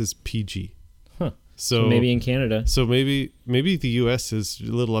here and it says PG. Huh. So maybe in Canada. So maybe the US is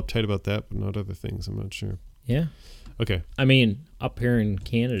a little uptight about that, but not other things. I'm not sure. Yeah. Okay. I mean, up here in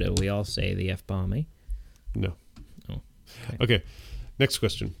Canada, we all say the F-bomb, eh? No. Oh. Okay. Next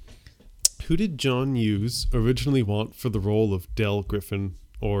question. Who did John Hughes originally want for the role of Del Griffin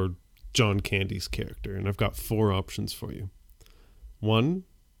or John Candy's character? And I've got 4 options for you. 1,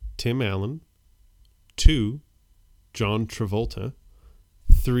 Tim Allen. 2, John Travolta.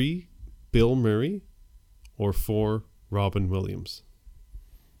 3, Bill Murray. Or 4, Robin Williams.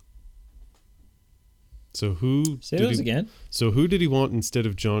 So who... Say those again. So who did he want instead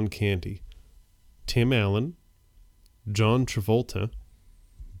of John Candy? Tim Allen, John Travolta,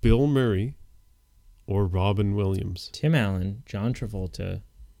 Bill Murray, or Robin Williams? Tim Allen, John Travolta,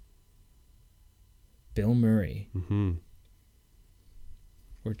 Bill Murray,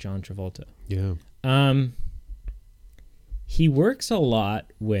 or John Travolta. Yeah. He works a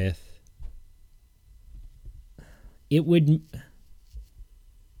lot with...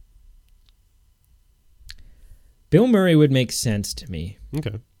 Bill Murray would make sense to me.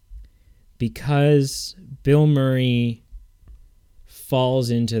 Okay. Because Bill Murray falls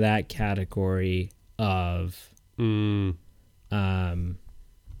into that category of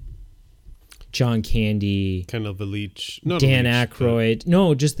John Candy, kind of a leech. Not Dan a leech, Aykroyd.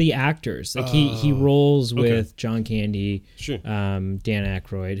 No, just the actors. Like he rolls with John Candy, sure. Dan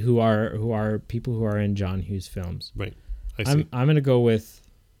Aykroyd, who are people who are in John Hughes films. Right. I see. I'm gonna go with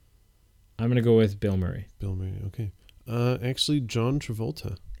Bill Murray. Bill Murray. Okay. Actually, John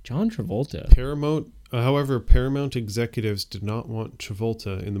Travolta. John Travolta. Paramount. However, Paramount executives did not want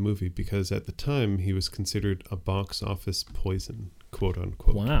Travolta in the movie because at the time he was considered a box office poison, quote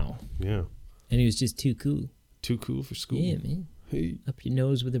unquote. Wow. Yeah. And he was just too cool. Too cool for school. Yeah, man. Hey. Up your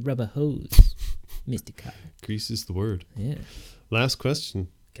nose with a rubber hose, Mr. Cotton. Grease is the word. Yeah. Last question.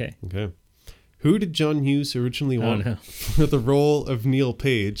 Okay. Who did John Hughes originally want for the role of Neil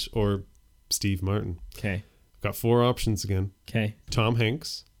Page or Steve Martin? Okay. Got 4 options again. Okay. Tom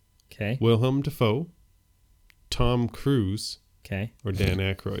Hanks. Okay. Willem Dafoe. Tom Cruise. Okay. Or Dan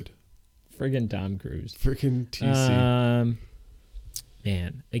Aykroyd. Friggin' Tom Cruise. Friggin' TC.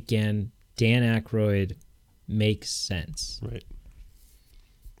 Man, again, Dan Aykroyd makes sense. Right.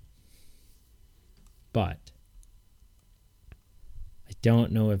 But I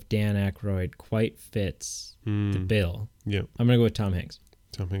don't know if Dan Aykroyd quite fits the bill. Yeah. I'm going to go with Tom Hanks.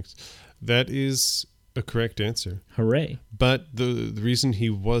 Tom Hanks. That is a correct answer. Hooray. But the reason he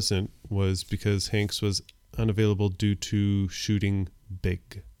wasn't was because Hanks was unavailable due to shooting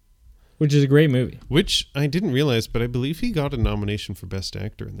Big. Which is a great movie. Which I didn't realize, but I believe he got a nomination for Best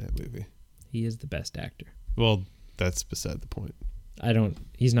Actor in that movie. He is the best actor. Well, that's beside the point.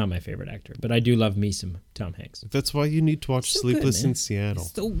 He's not my favorite actor, but I do love me some Tom Hanks. That's why you need to watch Sleepless in Seattle.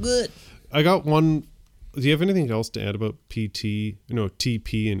 It's so good. I got one. Do you have anything else to add about TP and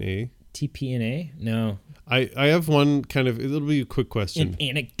A? TP and A? No. I have one kind of, it'll be a quick question. An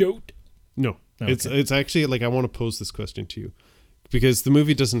anecdote? No. Okay. It's actually like I want to pose this question to you. Because the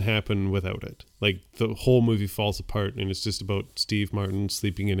movie doesn't happen without it. Like, the whole movie falls apart, and it's just about Steve Martin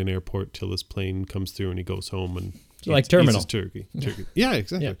sleeping in an airport till his plane comes through and he goes home and like Terminal. eats his turkey. Yeah,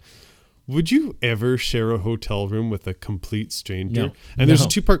 exactly. Yeah. Would you ever share a hotel room with a complete stranger? No. And there's a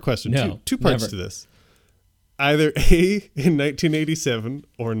 2-part question. No. Two parts to this. Either A, in 1987,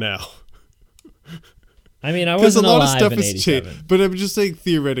 or now. I mean, I wasn't alive in 87. Because a lot of stuff has changed. But I'm just saying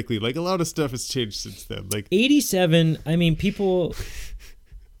theoretically, like, a lot of stuff has changed since then. Like 87, I mean,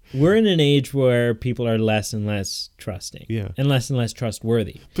 we're in an age where people are less and less trusting. Yeah. And less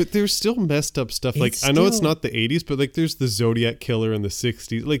trustworthy. But there's still messed up stuff. Like, I know it's not the 80s, but, like, there's the Zodiac Killer in the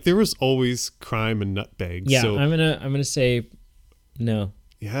 60s. Like, there was always crime and nutbags. Yeah, so, I'm gonna say no.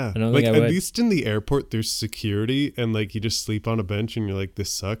 Yeah. I don't like, think I would. At least in the airport, there's security, and, like, you just sleep on a bench, and you're like, this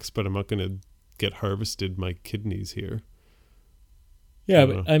sucks, but I'm not going to get harvested my kidneys here. Yeah,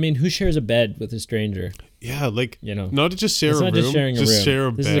 but I mean, who shares a bed with a stranger? Yeah, like, not to just share a room, just sharing a room. Share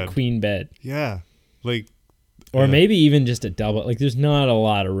a bed. This is a queen bed. Yeah, like, or maybe even just a double. Like, there's not a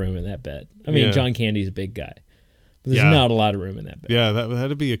lot of room in that bed. I mean, John Candy's a big guy, but there's not a lot of room in that bed. Yeah,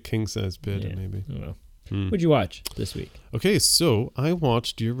 that'd be a king size bed, maybe. I don't know. What'd you watch this week? Okay, so I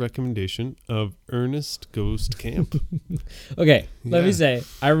watched your recommendation of Ernest Goes to Camp. Okay, let me say,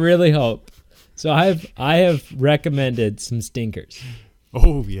 I really hope. So I have recommended some stinkers.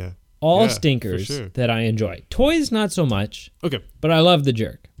 Oh, yeah. All stinkers that I enjoy. Toys, not so much. Okay. But I love The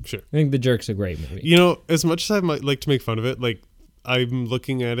Jerk. Sure. I think The Jerk's a great movie. You know, as much as I might like to make fun of it, like, I'm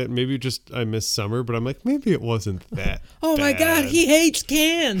looking at it, maybe just I miss summer, but I'm like, maybe it wasn't that Oh bad. my God, he hates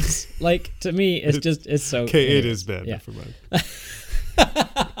cans. Like, to me, it's so... Okay, it is bad. Yeah. Never mind.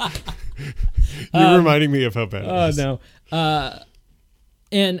 You're reminding me of how bad it is. Oh, no.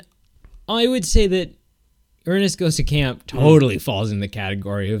 And I would say that Ernest Goes to Camp totally falls in the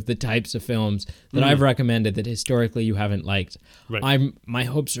category of the types of films that I've recommended that historically you haven't liked. Right. My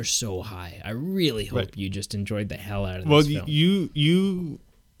hopes are so high. I really hope you just enjoyed the hell out of this film. Well,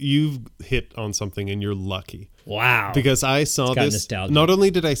 you've hit on something and you're lucky. Wow. Because I saw this. Nostalgia. Not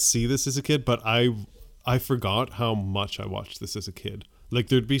only did I see this as a kid, but I forgot how much I watched this as a kid. Like,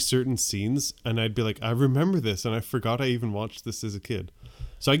 there'd be certain scenes and I'd be like, I remember this and I forgot I even watched this as a kid.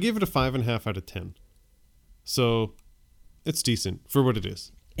 So I gave it a 5.5 out of 10. So it's decent for what it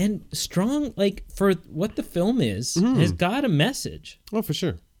is. And strong, like, for what the film is, has got a message. Oh, for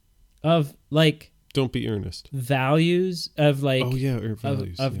sure. Of, like... Don't be earnest. Values of, like... Oh, yeah,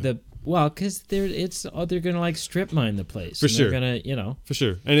 values. Of the... Well, because they're going to, like, strip mine the place. For sure. They're going to, For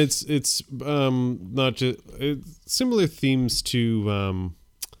sure. And it's not just... similar themes to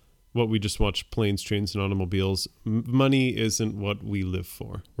what we just watched, Planes, Trains, and Automobiles. Money isn't what we live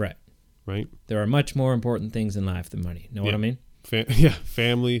for. Right. Right? There are much more important things in life than money. Know what I mean?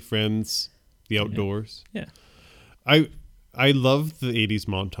 Family, friends, the outdoors. Yeah. I love the 80s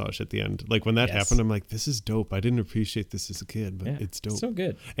montage at the end. Like when that Yes. happened, I'm like, this is dope. I didn't appreciate this as a kid, but Yeah, it's dope. so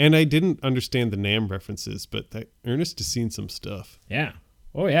good. And I didn't understand the Nam references, but that Ernest has seen some stuff. Yeah.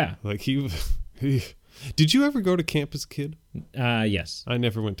 Oh yeah. Like he did you ever go to camp as a kid? Yes. I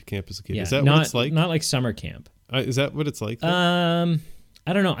never went to camp as a kid. Yeah. Is that not, what it's like? Not like summer camp. Is that what it's like? I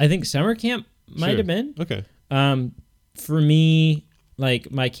don't know. I think summer camp might Sure. have been. Okay. For me,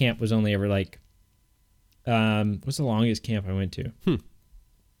 like my camp was only ever like, what's the longest camp I went to?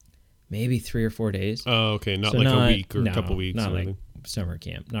 Maybe 3 or 4 days. Oh, okay. Not So like not- a week or no, a couple weeks. Not or like anything. summer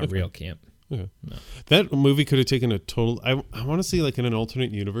camp, not Okay. real camp. Okay. No. That movie could have taken a total. I want to see like in an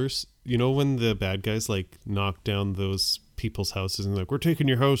alternate universe. You know when the bad guys like knock down those people's houses and like we're taking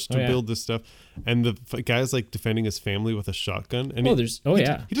your house to Oh, yeah. build this stuff, and the guy's like defending his family with a shotgun. And Oh, he, there's. Oh he,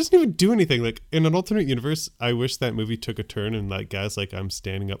 yeah. he doesn't even do anything. Like in an alternate universe, I wish that movie took a turn and like guys like I'm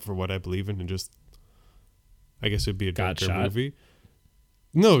standing up for what I believe in and just. I guess it'd be a Got darker shot? movie.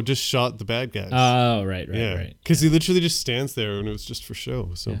 No, just shot the bad guys. Oh right, yeah, right. because he literally just stands there and it was just for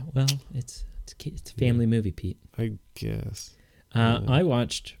show. So Yeah, well, it's a family movie, Pete. I guess I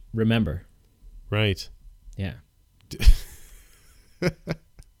watched Remember. right. Yeah.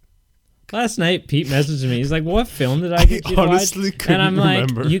 Last night, Pete messaged me. He's like, "What film did I get you to watch?" honestly couldn't And I'm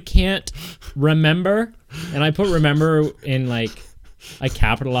remember. like, "You can't remember." And I put "remember" in like, I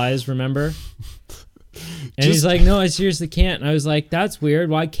capitalized "remember." And he's like, "No, I seriously can't." And I was like, "That's weird.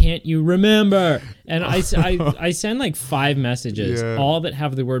 Why can't you remember?" And I send like 5 messages, Yeah. all that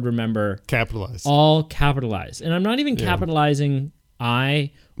have the word "remember," Capitalized. all capitalized. And I'm not even capitalizing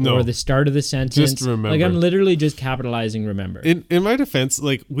 "I" No. or the start of the sentence. remember. Like I'm literally just capitalizing "remember." In my defense,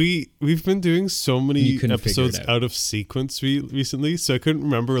 like we've been doing so many You couldn't figure it episodes out. out of sequence recently, so I couldn't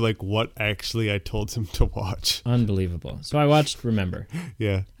remember like what actually I told him to watch. Unbelievable. So I watched Remember.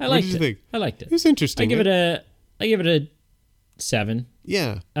 Yeah, I liked what did it. you think? I liked it. It was interesting. I give it a 7.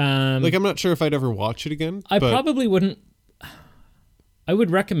 Yeah. Um, Like I'm not sure if I'd ever watch it again. I but probably wouldn't. I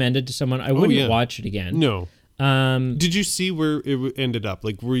would recommend it to someone. I wouldn't yeah. watch it again. no. Um, Did you see where it ended up?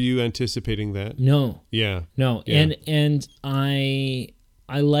 Like, were you anticipating that? no, Yeah. no, Yeah. and I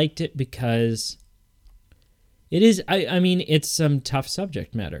liked it because it is. I mean, it's some tough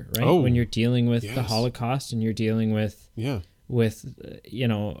subject matter, right? Oh, when you're dealing with the yes. Holocaust and you're dealing with Yeah.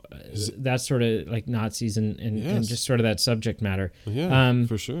 that sort of like Nazis and Yes. just sort of that subject matter. Yeah.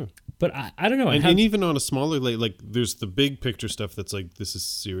 For sure. But I don't know. And even on a smaller like there's the big picture stuff that's like this is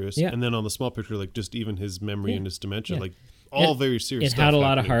serious, Yeah. and then on the small picture like just even his memory and his dementia, Yeah. like all very serious. it stuff had a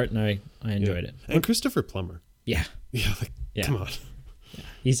lot of happening. heart, and I enjoyed it. And Christopher Plummer, Yeah. yeah, like Yeah. come on,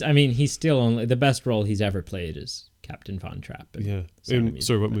 He's still only the best role he's ever played is Captain Von Trapp. in yeah. Sound of Music,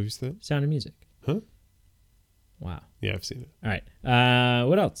 Sorry, what but- movie's that? Sound of Music. Huh? Wow. Yeah, I've seen it. All right.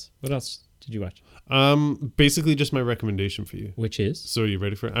 What else? What else did you watch? Basically just my recommendation for you. Which is? So are you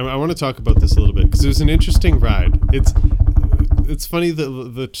ready for it? I want to talk about this a little bit because it was an interesting ride. It's funny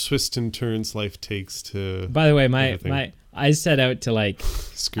the twists and turns life takes to. By the way, everything. I set out to like.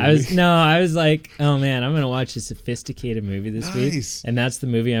 Screw I was me. like, oh man, I'm gonna watch a sophisticated movie this week, Nice. and that's the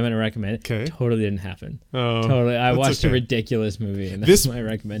movie I'm gonna recommend. Okay. Totally didn't happen. Oh, Totally, I that's watched a okay. ridiculous movie, and that's my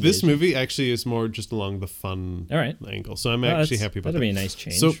recommendation. This movie actually is more just along the fun All right. angle, so I'm Well, actually that's- happy about that'll that. be a nice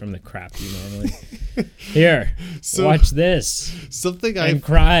change So- from the crap you normally. Here, So- watch this Something and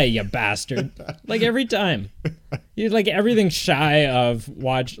cry, you bastard! Like every time, you like everything shy of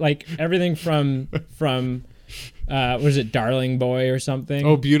watch, like everything from was it Darling Boy or something?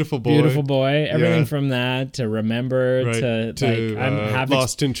 Oh, Beautiful Boy. Beautiful Boy. Everything Yeah. from that to Remember Right. to To, like I'm half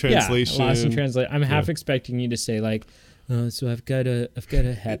Lost in Translation. Yeah, Lost in Translation. I'm half Yeah. expecting you to say like, oh, so I've got a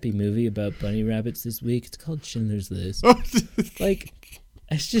happy movie about bunny rabbits this week. It's called Schindler's List. Like,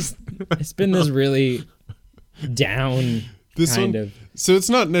 it's been this really down This kind one- of. So it's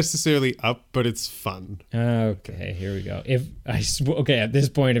not necessarily up, but it's fun. Okay, here we go. Okay, at this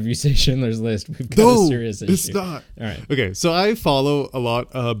point, if you say Schindler's List, we've got No, a serious issue. it's not. All right. Okay, so I follow a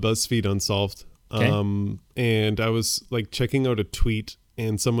lot BuzzFeed Unsolved. Okay. And I was like checking out a tweet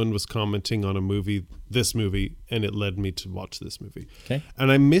and someone was commenting on this movie, and it led me to watch this movie. Okay.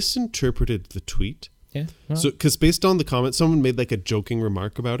 And I misinterpreted the tweet. Yeah. Well, So, because based on the comment, someone made like a joking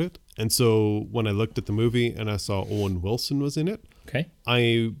remark about it. And so when I looked at the movie and I saw Owen Wilson was in it, okay.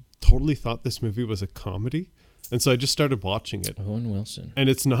 I totally thought this movie was a comedy. And so I just started watching it. Owen Wilson. And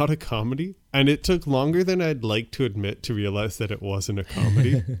it's not a comedy. And it took longer than I'd like to admit to realize that it wasn't a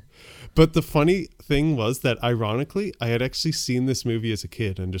comedy. But the funny thing was that ironically, I had actually seen this movie as a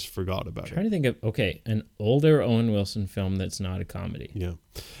kid and just forgot about Trying it. to think of an older Owen Wilson film that's not a comedy. Yeah.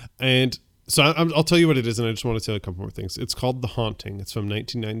 And so I'll tell you what it is, and I just want to tell a couple more things. It's called The Haunting. It's from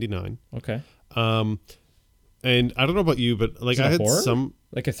 1999. Okay. And I don't know about you, but like Is it I a had horror? some.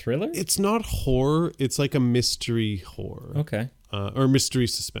 Like a thriller? It's not horror. It's like a mystery horror. Okay. Or mystery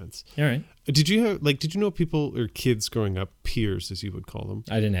suspense. All right. Did you know people or kids growing up, peers as you would call them?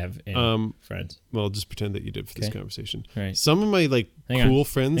 I didn't have any friends. Well, just pretend that you did for this Okay. conversation. All right. Some of my cool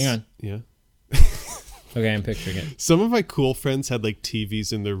friends. Hang on. Yeah. Okay, I'm picturing it. Some of my cool friends had like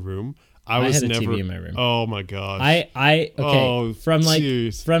TVs in their room. I was had a never. TV in my room. Oh my gosh. Okay. Oh, from like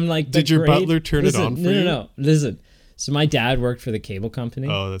jeez. the Did your grade- butler turn Listen, it on for no, you? No. Listen. So my dad worked for the cable company,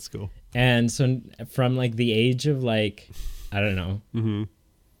 Oh, that's cool. and so from like the age of like, I don't know, Mm-hmm.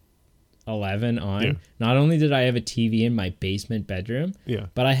 11 on, Yeah. not only did I have a TV in my basement bedroom, Yeah.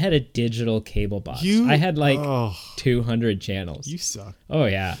 but I had a digital cable box. You. I had like Oh, 200 channels. you suck. Oh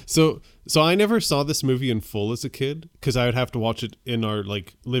yeah. So I never saw this movie in full as a kid because I would have to watch it in our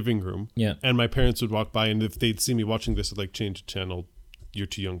like living room. Yeah. And my parents would walk by, and if they'd see me watching this, they'd like change the channel. You're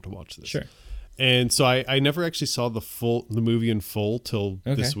too young to watch this. Sure. And so I never actually saw the movie in full till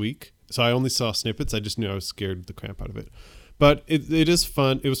this week. So I only saw snippets. I just knew I was scared the crap out of it. But it is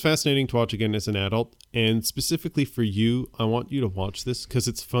fun. It was fascinating to watch again as an adult. And specifically for you, I want you to watch this because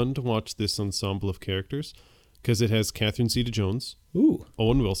it's fun to watch this ensemble of characters because it has Catherine Zeta-Jones, Ooh.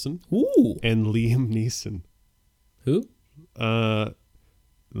 Owen Wilson, Ooh. and Liam Neeson. Who? Let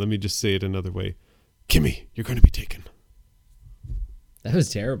me just say it another way. Kimmy, you're going to be taken. That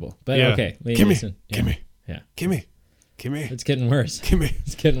was terrible. But Yeah. okay. Liam Kimmy, Neeson. Yeah. Kimmy, Yeah. Kimmy, Kimmy, It's getting worse. Kimmy.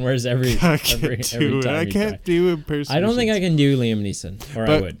 It's getting worse every I can't every do it. time. I you can't try. do impersonations. I don't think I can do Liam Neeson, or I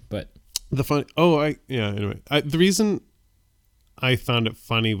But- would, but The fun. Anyway, the reason I found it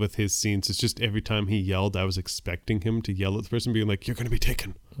funny with his scenes is just every time he yelled, I was expecting him to yell at the person, being like, "You're going to be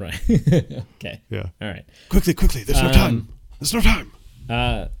taken." right. Okay. Yeah. All right. Quickly. There's no time. There's no time.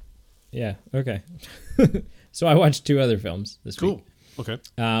 Yeah. Okay. So I watched two other films this week. Cool. Okay.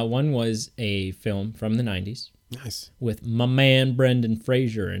 One was a film from the 90s Nice. with my man Brendan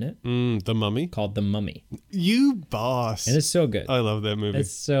Fraser in it The Mummy. called The Mummy. You boss. And it's so good. I love that movie.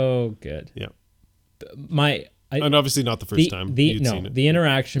 It's so good. Yeah. And And obviously not the first time you'd seen it. The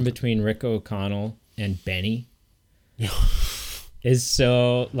interaction between Rick O'Connell and Benny is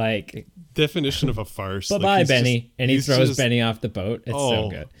so like, Definition of a farce. bye-bye, he's Benny. just- And he he's throws just- Benny off the boat. It's so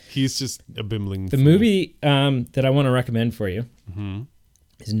good. He's just a bimbling The fool. movie that I want to recommend for you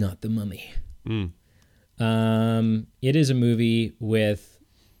is not The Mummy. It is a movie with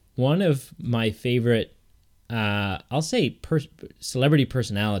one of my favorite, I'll say, celebrity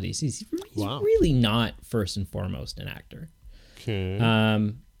personalities. He's really not first and foremost an actor. Okay.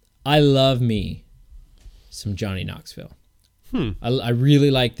 I love me some Johnny Knoxville. I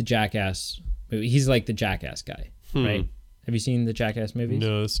really like the Jackass movie. He's like the Jackass guy, right? Have you seen the Jackass movies?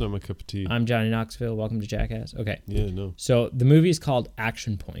 No, that's not my cup of tea. I'm Johnny Knoxville. Welcome to Jackass. Okay. Yeah, no. So the movie is called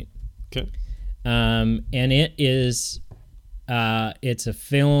Action Point. Okay. And it is it's a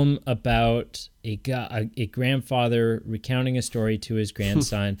film about a grandfather recounting a story to his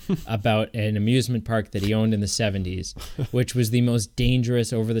grandson about an amusement park that he owned in the 70s, which was the most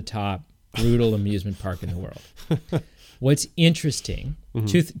dangerous, over-the-top, brutal amusement park in the world. What's interesting,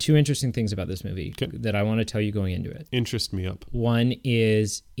 two interesting things about this movie that I want to tell you going into it. Interest me up. One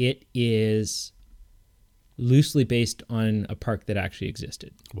is it is loosely based on a park that actually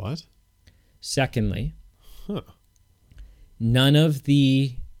existed. What? Secondly, none of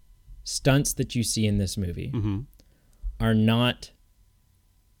the stunts that you see in this movie are not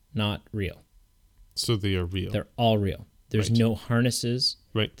real. So they are real. They're all real. There's Right. no harnesses.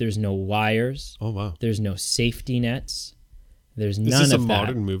 Right. There's no wires. Oh, wow. There's no safety nets. There's Is none this a of that.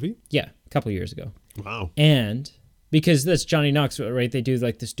 modern movie? Yeah, a couple years ago. Wow. And because that's Johnny Knoxville, right? They do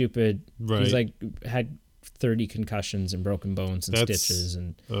like the stupid. Right. He's like had 30 concussions and broken bones and stitches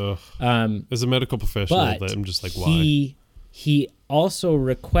and. As a medical professional, But I'm just like, why? He also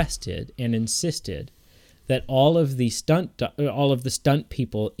requested and insisted that all of the stunt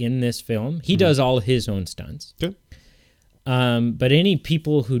people in this film, he does all his own stunts. Okay. But any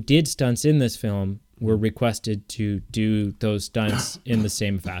people who did stunts in this film were requested to do those stunts in the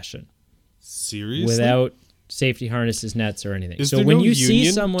same fashion. Seriously? Without safety harnesses, nets, or anything. Is So there when no you union?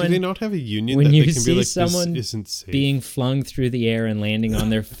 see someone, do they not have a union when that you they can see be like, someone this isn't safe? being flung through the air and landing on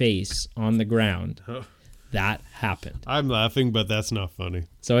their face on the ground, that happened. I'm laughing, but that's not funny.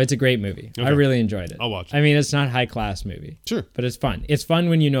 So it's a great movie. I Okay. really enjoyed it. I'll watch it. I mean, it's not a high class movie. Sure. But it's fun. It's fun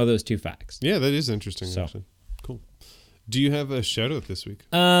when you know those two facts. Yeah, that is interesting, So. actually. Cool. Do you have a shout out this week?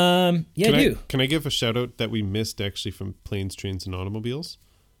 Yeah, I do. Can I give a shout out that we missed actually from Planes, Trains, and Automobiles?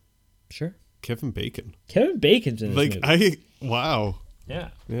 Sure. Kevin Bacon. Kevin Bacon's in this movie. Wow. Yeah.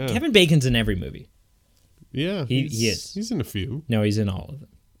 Yeah. Kevin Bacon's in every movie. Yeah. He is. He's in a few. No, he's in all of them.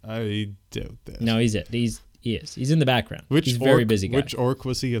 I doubt that. No, he's it. He is. He's in the background. He's a orc, very busy guy. Which orc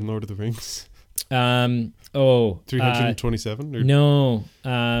was he in Lord of the Rings? 327? No.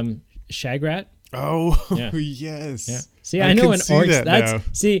 Shagrat. Oh, yeah. Yes. Yeah. See, I know an orc. That's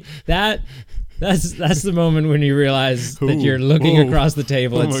the moment when you realize that you're looking across the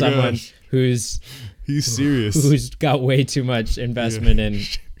table at someone who's serious. Who's got way too much investment in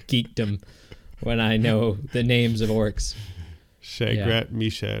geekdom when I know the names of orcs. Shagrat,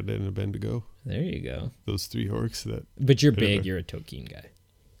 Meshad, and Abednego. There you go. Those 3 orcs that. But you're big. You're a Tolkien guy.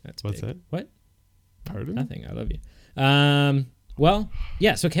 That's What's big. that? What? Pardon? Nothing. I love you. Well,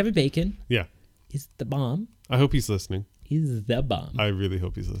 yeah. So Kevin Bacon. Yeah. Is the bomb. I hope he's listening. He's the bomb. I really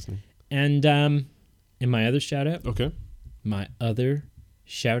hope he's listening. And in my other shout out. Okay. My other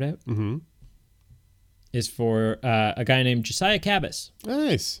shout out. Mm-hmm. Is for a guy named Josiah Cabas.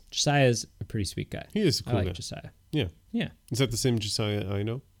 Nice. Josiah's a pretty sweet guy. He is a cool I like guy. Josiah. Yeah. Yeah. Is that the same Josiah I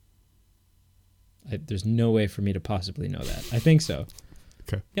know? There's no way for me to possibly know that. I think so.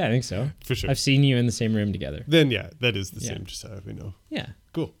 Okay. Yeah, I think so. For sure. I've seen you in the same room together. Then, yeah, that is the same Josiah we know. Yeah.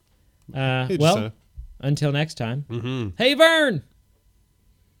 Cool. Hey, well, Josiah. Until next time. Mm-hmm. Hey, Vern!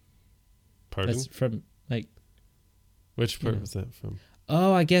 Pardon? That's from, like... Which part was that from?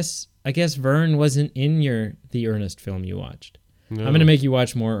 Oh, I guess Vern wasn't in the Ernest film you watched. No. I'm going to make you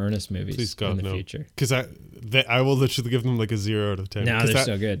watch more Ernest movies Please, God, in the future. Because I will literally give them like a 0 out of 10. No, they're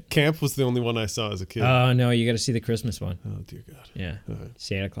so good. Camp was the only one I saw as a kid. Oh, no, you got to see the Christmas one. Oh, dear God. Yeah.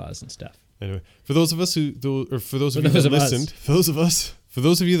 Santa Claus and stuff. Anyway, for those of you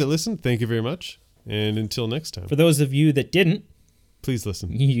that listened, thank you very much. And until next time. For those of you that didn't, please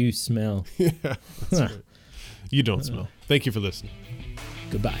listen. You smell. Yeah, that's right. You don't smell. Thank you for listening.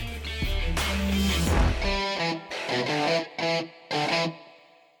 Goodbye.